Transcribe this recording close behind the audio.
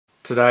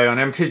Today on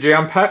MTG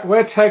Unpacked,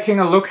 we're taking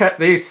a look at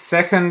the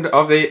second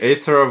of the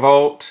Aether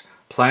Revolt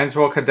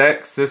Planeswalker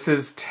decks. This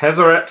is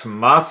Tezzeret,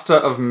 Master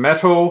of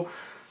Metal.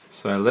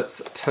 So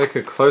let's take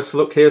a closer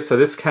look here. So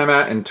this came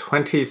out in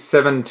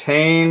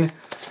 2017.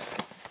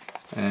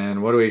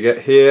 And what do we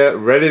get here?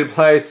 Ready to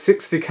play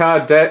 60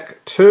 card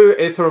deck, 2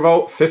 Aether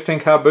Revolt,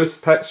 15 card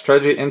booster pack,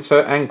 strategy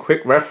insert, and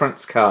quick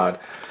reference card.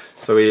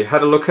 So we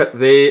had a look at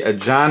the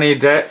Ajani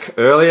deck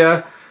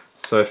earlier.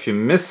 So if you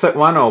missed that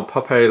one, I'll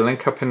pop a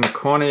link up in the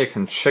corner, you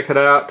can check it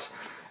out.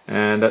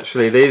 And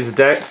actually these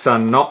decks are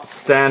not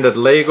standard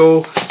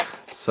legal.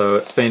 So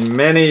it's been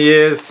many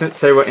years since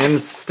they were in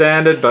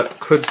standard,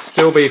 but could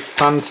still be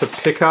fun to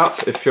pick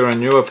up if you're a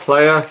newer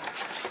player.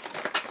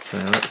 So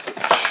let's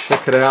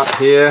check it out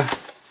here.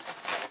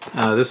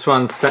 This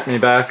one sent me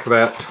back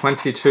about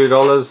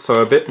 $22,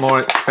 so a bit more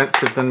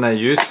expensive than they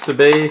used to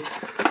be,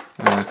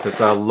 because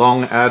they're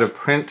long out of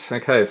print.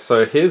 Okay,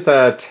 so here's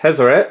our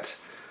Tezzeret.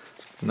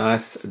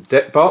 Nice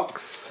deck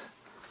box.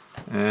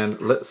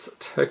 And let's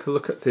take a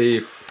look at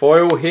the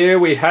foil here.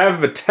 We have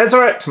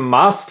Tezzeret,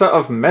 Master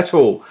of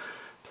Metal.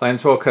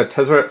 Planeswalker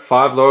Tezzeret,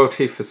 5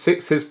 loyalty for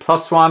 6 is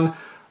 +1.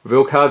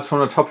 Reveal cards from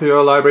the top of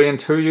your library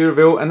until you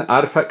reveal an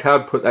artifact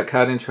card. Put that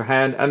card into your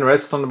hand and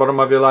rest on the bottom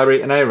of your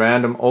library in a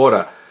random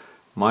order.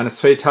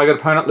 -3, target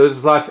opponent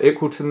loses life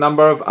equal to the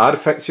number of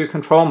artifacts you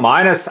control.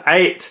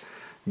 -8,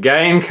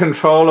 gain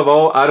control of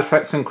all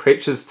artifacts and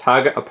creatures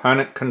target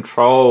opponent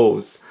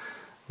controls.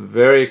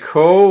 Very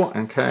cool.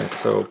 Okay,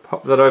 so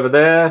pop that over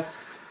there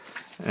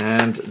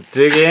and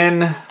dig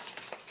in.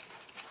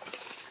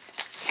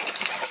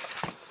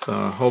 So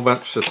a whole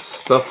bunch of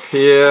stuff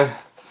here.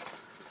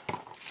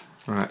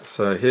 Right,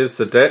 so here's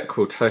the deck.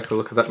 We'll take a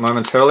look at that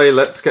momentarily.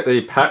 Let's get the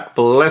pack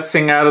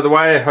blessing out of the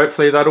way.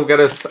 Hopefully that'll get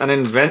us an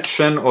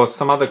invention or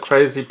some other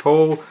crazy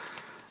pull.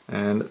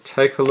 And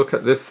take a look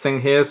at this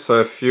thing here. So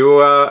if you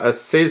are a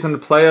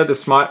seasoned player,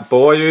 this might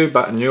bore you,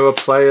 but newer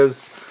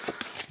players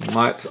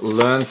might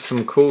learn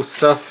some cool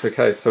stuff.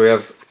 Okay, so we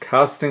have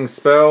casting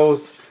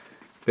spells,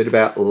 a bit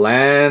about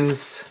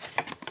lands,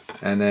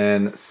 and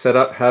then set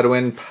up how to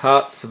win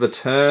parts of a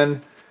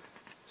turn.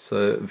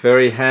 So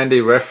very handy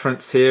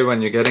reference here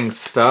when you're getting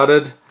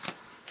started.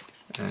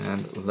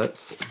 And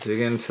let's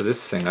dig into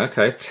this thing.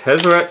 Okay,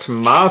 Tezzeret,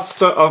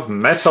 Master of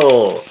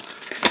Metal.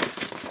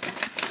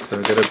 So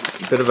we get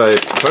a bit of a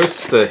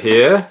poster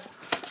here.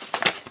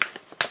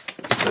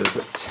 There's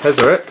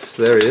Tezzeret,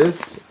 there he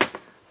is.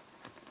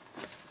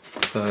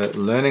 So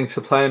learning to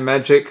play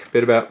Magic, a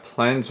bit about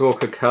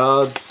Planeswalker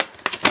cards.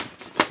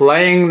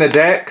 Playing the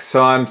deck,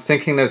 so I'm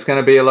thinking there's going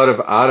to be a lot of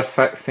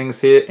artifact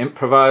things here.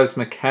 Improvised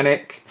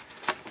mechanic.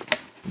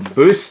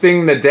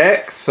 Boosting the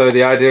deck, so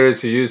the idea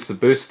is you use the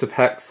booster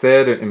packs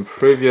there to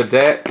improve your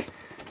deck.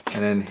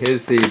 And then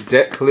here's the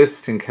deck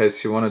list in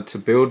case you wanted to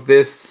build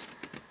this.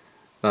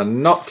 They're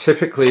not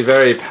typically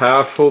very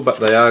powerful, but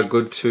they are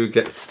good to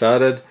get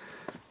started.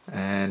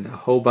 And a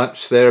whole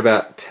bunch there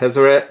about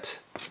Tezzeret.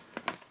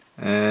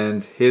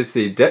 And here's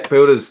the Deck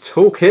Builder's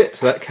Toolkit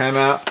that came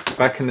out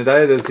back in the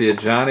day. There's the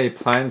Ajani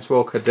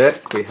Planeswalker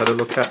deck we had a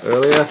look at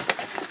earlier.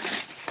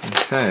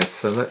 Okay,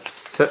 so let's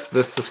set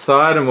this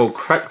aside and we'll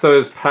crack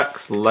those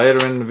packs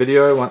later in the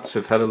video once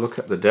we've had a look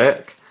at the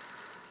deck.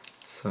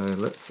 So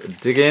let's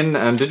dig in.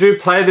 And did you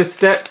play this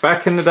deck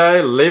back in the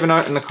day? Leave a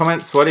note in the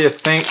comments. What do you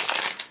think?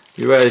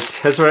 You a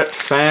Tezzeret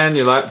fan?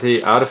 You like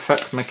the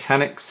artifact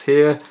mechanics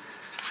here?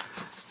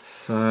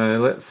 So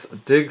let's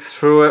dig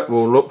through it.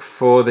 We'll look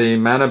for the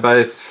mana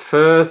base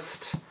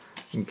first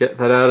and get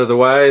that out of the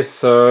way.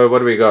 So what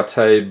do we got?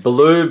 A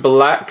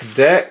blue-black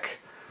deck.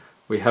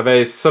 We have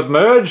a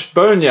Submerged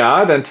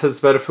Boneyard. Enters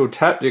the battlefield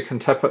tapped. You can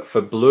tap it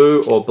for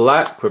blue or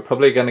black. We're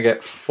probably going to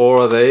get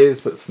 4 of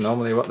these. That's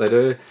normally what they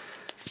do.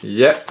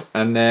 Yep.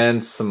 And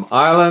then some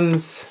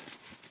islands.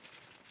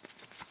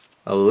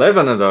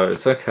 11 of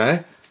those.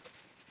 Okay.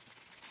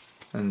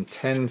 And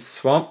 10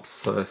 swamps,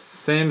 so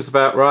seems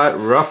about right,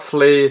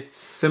 roughly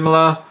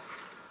similar.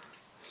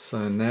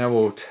 So now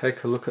we'll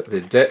take a look at the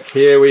deck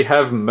here. We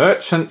have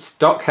Merchant's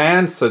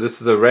Dockhand, so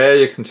this is a rare,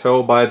 you can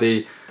tell by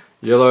the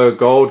yellow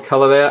gold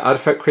color there.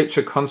 Artifact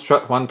creature,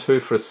 construct 1/2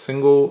 for a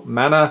single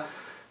mana.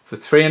 For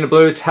 3 in the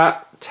blue,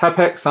 tap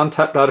X,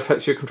 untapped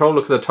artifacts you control.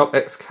 Look at the top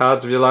X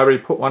cards of your library,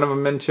 put one of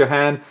them into your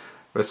hand.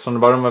 Rest on the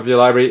bottom of your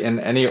library in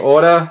any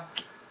order.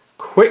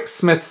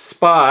 Quicksmith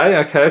Spy.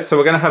 Okay, so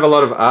we're going to have a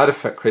lot of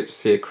artifact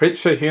creatures here.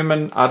 Creature,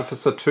 human,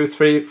 artificer,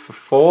 2/3 for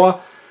 4.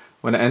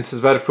 When it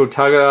enters battlefield,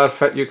 target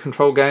artifact you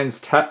control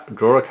gains tap.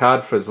 Draw a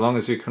card for as long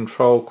as you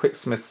control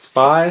Quicksmith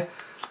Spy.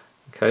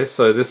 Okay,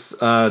 so this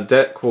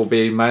deck will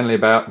be mainly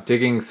about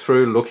digging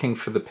through, looking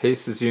for the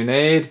pieces you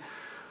need.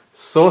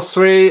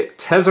 Sorcery,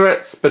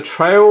 Tezzeret's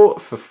Betrayal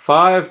for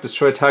 5.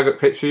 Destroy target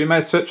creature. You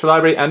may search your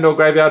library and or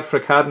graveyard for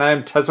a card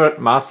named Tezzeret,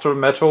 Master of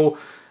Metal,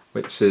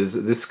 which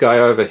is this guy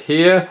over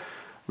here.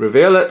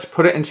 Reveal it,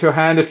 put it into your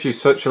hand. If you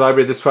search your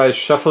library this way,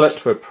 shuffle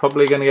it. We're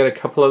probably going to get a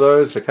couple of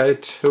those. Okay,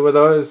 2 of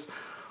those.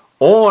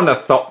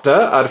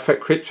 Ornithopter, artifact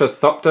creature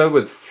Thopter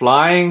with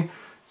flying.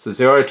 So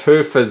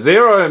 0/2 for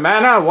 0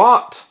 mana.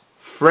 What?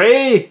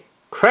 Free?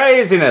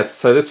 Craziness!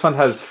 So this one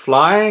has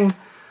flying.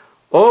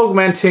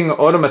 Augmenting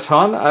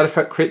Automaton.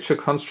 Artifact creature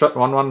construct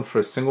 1/1 for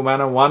a single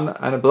mana, 1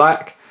 and a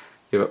black.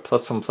 Give it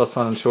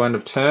 +1/+1 until end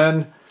of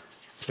turn.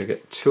 So you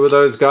get 2 of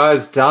those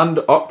guys. Dunned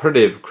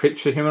Operative.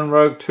 Creature human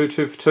rogue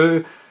 2/2 for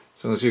 2.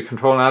 As long as you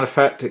control an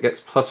artifact, it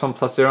gets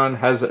 +1/+0 and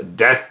has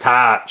Death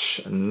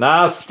Touch.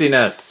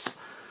 Nastiness.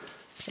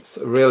 It's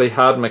a really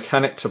hard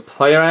mechanic to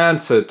play around.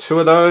 So 2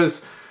 of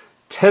those.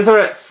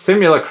 Tezzeret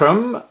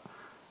Simulacrum.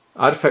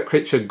 Artifact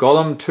creature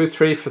Golem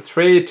 2/3 for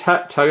 3.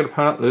 Tap. Target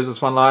opponent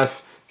loses 1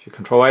 life. If you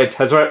control a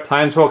Tezzeret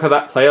Planeswalker,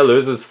 that player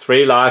loses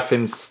 3 life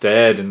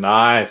instead.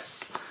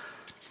 Nice.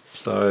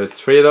 So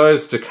 3 of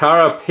those.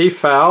 Dakara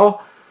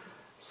Peafowl.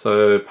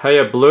 So pay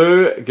a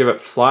blue, give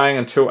it flying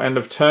until end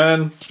of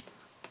turn.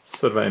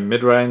 Sort of a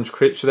mid-range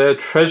creature there.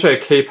 Treasure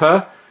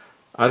Keeper.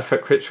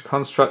 Artifact creature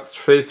constructs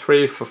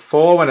 3/3 for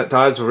 4. When it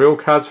dies, reveal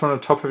cards from the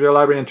top of your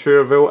library until you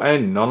reveal a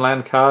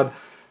non-land card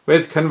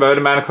with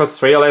converted mana cost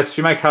 3 or less.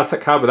 You may cast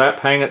that card without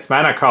paying its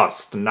mana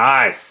cost.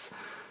 Nice.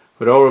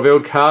 With all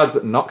revealed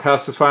cards not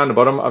cast this way on the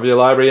bottom of your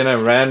library in a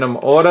random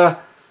order.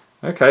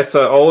 Okay,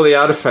 so all the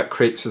artifact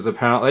creatures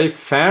apparently.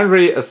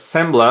 Foundry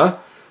Assembler.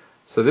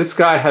 So this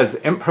guy has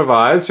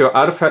Improvise. Your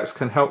artifacts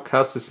can help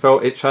cast a spell.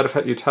 Each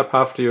artifact you tap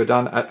after you are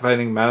done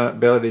activating mana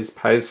abilities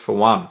pays for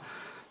 1.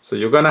 So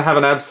you're going to have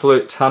an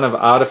absolute ton of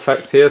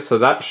artifacts here, so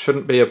that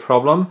shouldn't be a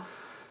problem.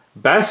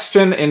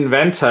 Bastion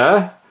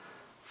Inventor.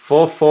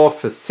 4/4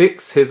 for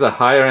 6. Here's a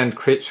higher end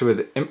creature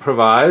with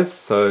Improvise.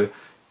 So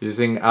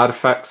using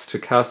artifacts to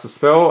cast a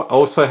spell.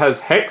 Also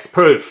has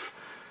Hexproof.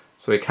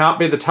 So he can't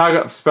be the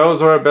target of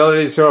spells or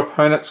abilities your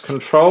opponents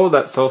control.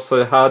 That's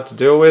also hard to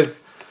deal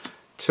with.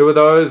 2 of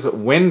those.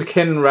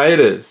 Windkin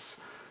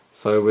Raiders.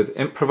 So with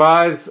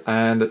Improvise,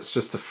 and it's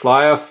just a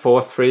flyer.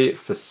 4/3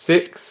 for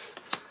 6.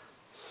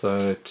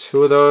 So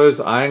 2 of those.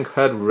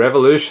 Ironclad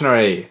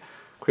Revolutionary.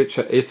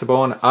 Creature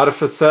Aetherborn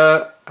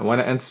Artificer. And when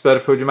it enters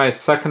battlefield, you may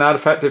sack an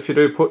artifact. If you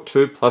do, put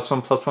 2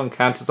 +1/+1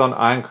 counters on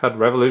Ironclad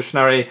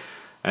Revolutionary.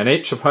 And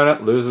each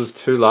opponent loses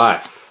 2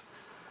 life.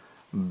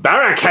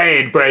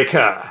 Barricade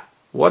Breaker!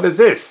 What is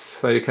this?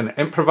 So you can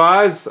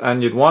improvise,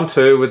 and you'd want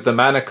to with the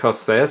mana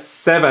cost there.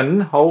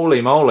 7,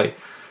 holy moly.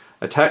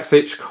 Attacks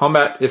each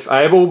combat if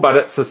able, but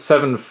it's a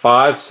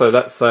 7/5, so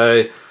that's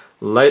a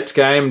late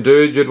game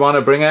dude you'd want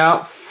to bring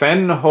out.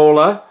 Fen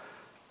Hauler,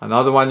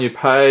 another one you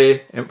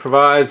pay,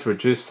 improvise,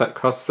 reduce that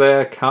cost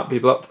there. Can't be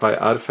blocked by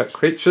artifact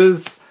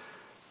creatures.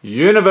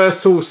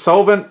 Universal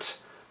Solvent.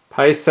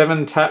 Pay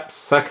 7, tap,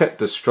 sack it,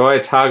 destroy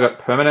target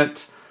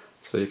permanent.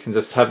 So you can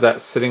just have that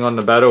sitting on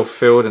the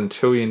battlefield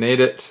until you need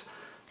it.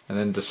 And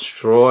then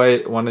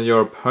destroy one of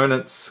your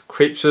opponent's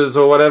creatures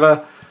or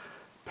whatever.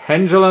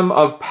 Pendulum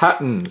of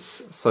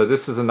Patterns. So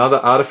this is another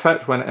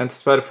artifact. When it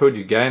enters battlefield,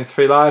 you gain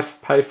 3 life.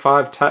 Pay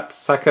 5, tap,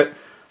 sack it.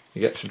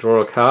 You get to draw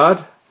a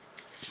card.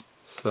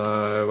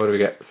 So what do we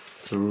get?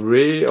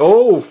 3.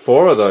 Oh,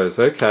 4 of those.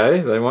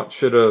 Okay, they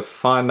want you to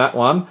find that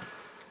one.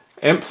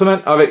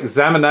 Implement of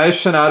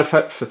Examination,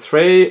 artifact for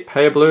 3,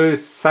 pay a blue,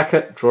 sack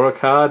it, draw a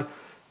card.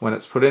 When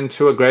it's put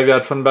into a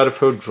graveyard from the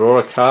battlefield, draw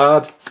a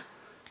card.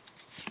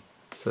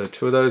 So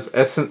 2 of those.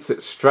 Essence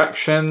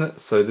Extraction,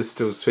 so this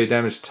deals 3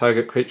 damage to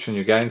target creature and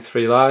you gain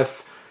 3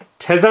 life.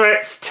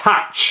 Tezzeret's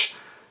Touch,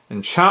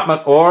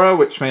 Enchantment Aura,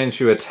 which means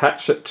you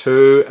attach it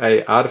to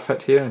a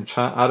artifact here,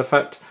 enchant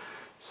artifact.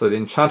 So the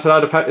enchanted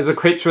artifact is a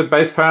creature with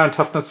base power and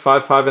toughness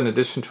 5/5 in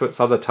addition to its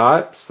other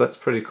types. That's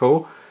pretty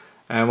cool.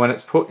 And when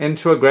it's put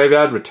into a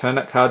graveyard, return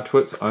that card to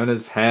its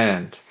owner's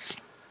hand.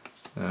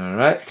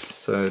 Alright,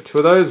 so 2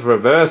 of those.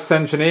 Reverse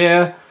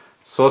Engineer.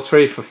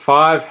 Sorcery for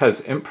 5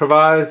 has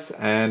Improvise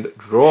and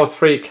draw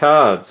 3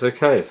 cards.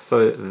 Okay,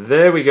 so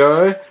there we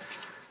go.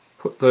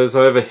 Put those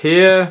over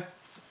here.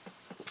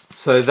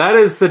 So that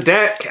is the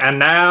deck, and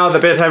now the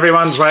bit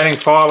everyone's waiting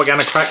for. We're going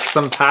to crack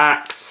some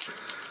packs.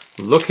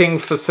 Looking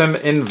for some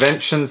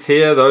inventions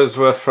here. Those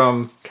were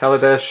from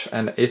Kaladesh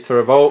and Aether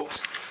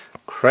Revolt.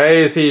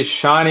 Crazy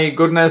shiny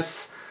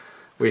goodness.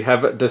 We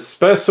have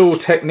Dispersal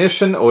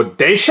Technician,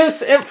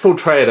 Audacious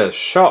Infiltrator,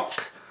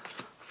 Shock,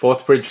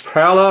 4th Bridge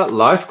Prowler,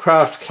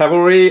 Lifecraft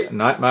Cavalry,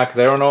 Nightmark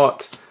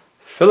Aeronaut,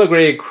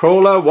 Filigree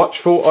Crawler,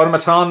 Watchful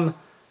Automaton,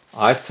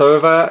 Ice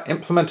Over,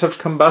 Implement of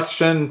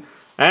Combustion,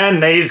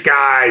 and these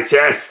guys,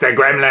 yes, the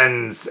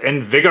Gremlins,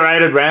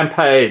 Invigorated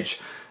Rampage.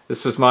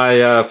 This was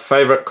my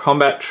favorite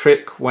combat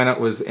trick when it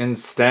was in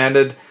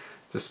Standard.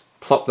 Just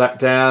plop that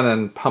down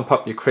and pump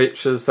up your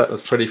creatures. That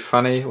was pretty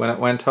funny when it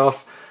went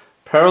off.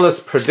 Perilous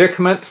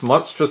Predicament,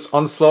 Monstrous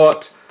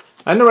Onslaught,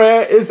 and the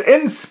rare is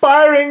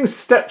Inspiring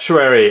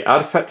Statuary.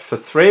 Artifact for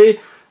 3.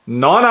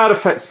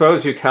 Non-artifact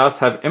spells you cast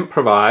have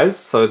Improvise,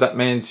 so that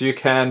means you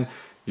can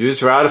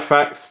use your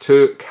artifacts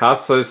to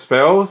cast those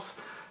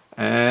spells.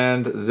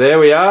 And there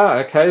we are.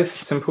 Okay,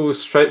 simple,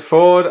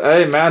 straightforward.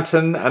 A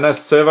mountain and a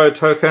servo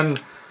token.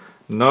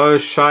 No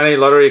shiny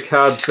lottery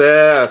cards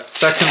there. A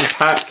second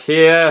pack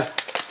here.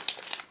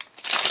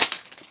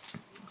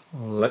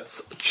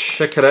 Let's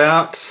check it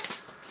out.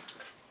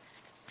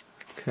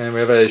 Okay, we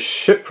have a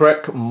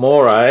Shipwreck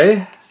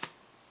Moray.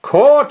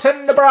 Caught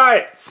in the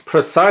Brights,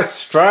 Precise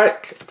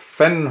Strike,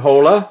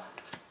 Fenhauler,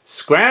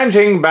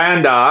 Scrounging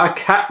Bandar.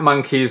 Cat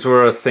monkeys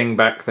were a thing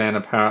back then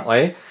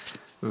apparently.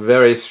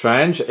 Very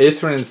strange.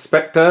 Aether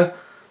Inspector.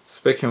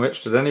 Speaking of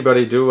which, did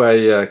anybody do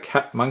a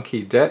cat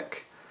monkey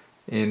deck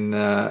in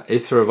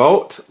Aether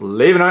Revolt?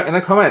 Leave a note in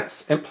the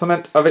comments.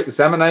 Implement of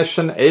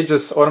Examination,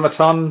 Aegis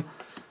Automaton,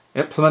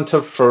 Implement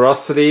of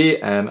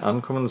Ferocity, and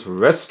Uncommon's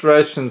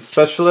Restoration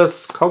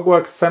Specialist,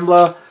 Cogwork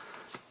Assembler,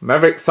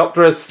 Maverick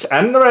Thopterist,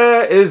 and the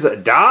rare is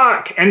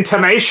Dark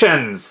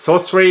Intimations.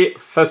 Sorcery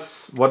for,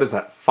 what is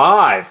that,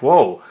 5.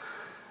 Whoa.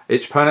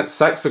 Each opponent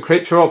sacks a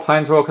creature or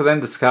planeswalker, then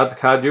discards a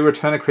card. You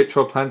return a creature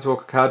or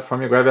planeswalker card from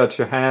your graveyard to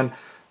your hand,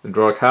 then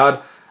draw a card.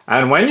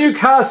 And when you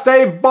cast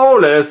a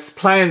Bolus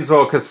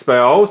planeswalker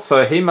spell,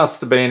 so he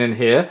must have been in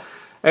here,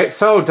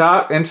 exile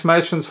Dark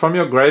Intimations from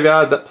your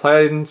graveyard. That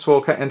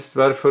planeswalker enters the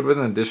battlefield with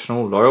an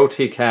additional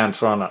loyalty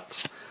counter on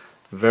it.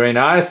 Very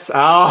nice.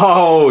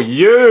 Oh,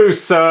 you,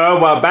 sir,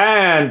 were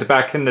banned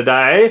back in the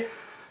day.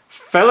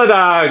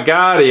 Felidar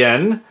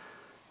Guardian.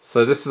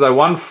 So this is a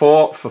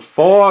 1/4 for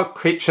 4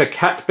 creature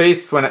cat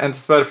beast. When it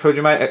enters the battlefield,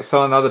 you may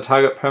exile another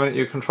target permanent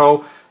you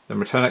control, then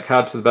return that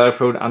card to the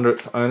battlefield under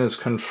its owner's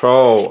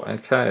control.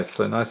 Okay,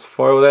 so nice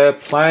foil there.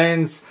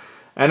 Planes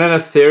and an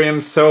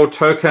Ethereum Cell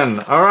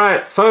token.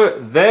 Alright, so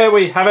there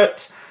we have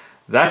it.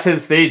 That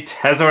is the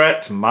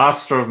Tezzeret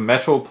Master of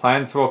Metal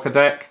Planeswalker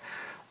deck.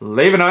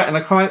 Leave a note in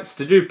the comments.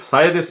 Did you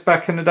play this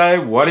back in the day?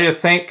 What do you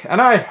think? And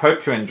I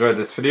hope you enjoyed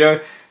this video.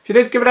 If you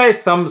did, give it a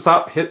thumbs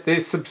up, hit the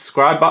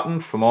subscribe button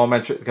for more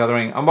Magic the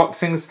Gathering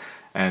unboxings,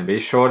 and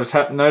be sure to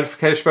tap the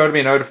notification bell to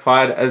be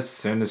notified as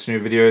soon as new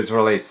videos are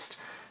released.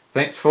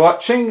 Thanks for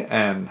watching,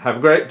 and have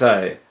a great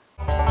day.